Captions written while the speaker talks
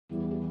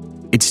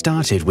It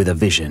started with a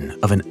vision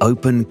of an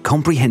open,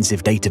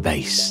 comprehensive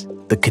database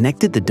that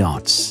connected the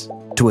dots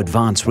to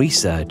advance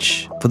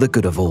research for the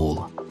good of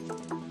all.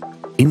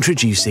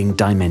 Introducing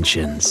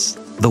Dimensions,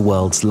 the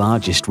world's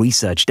largest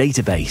research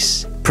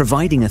database,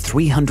 providing a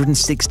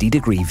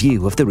 360-degree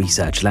view of the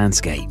research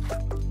landscape.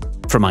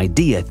 From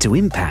idea to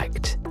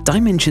impact,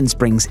 Dimensions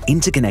brings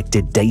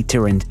interconnected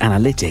data and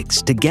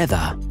analytics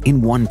together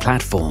in one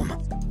platform,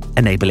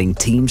 enabling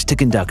teams to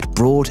conduct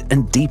broad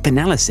and deep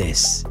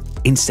analysis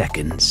in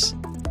seconds.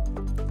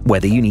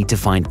 Whether you need to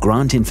find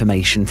grant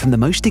information from the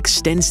most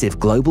extensive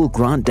global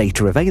grant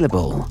data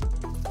available,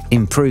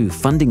 improve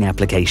funding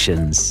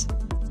applications,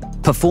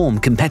 perform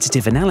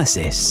competitive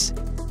analysis,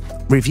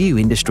 review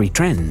industry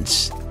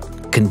trends,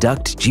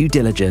 conduct due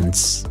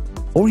diligence,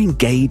 or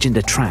engage and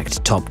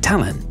attract top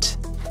talent,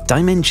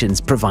 Dimensions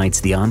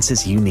provides the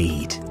answers you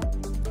need.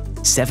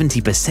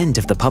 70%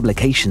 of the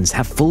publications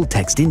have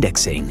full-text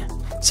indexing,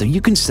 so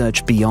you can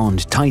search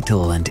beyond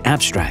title and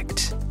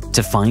abstract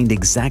to find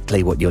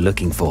exactly what you're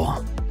looking for.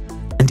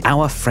 And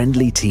our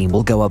friendly team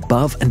will go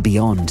above and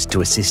beyond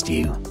to assist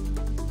you.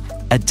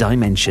 At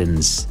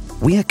Dimensions,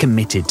 we are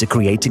committed to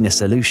creating a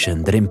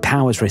solution that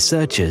empowers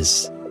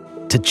researchers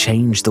to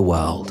change the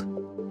world.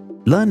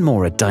 Learn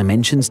more at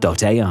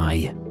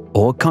dimensions.ai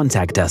or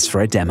contact us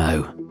for a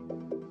demo.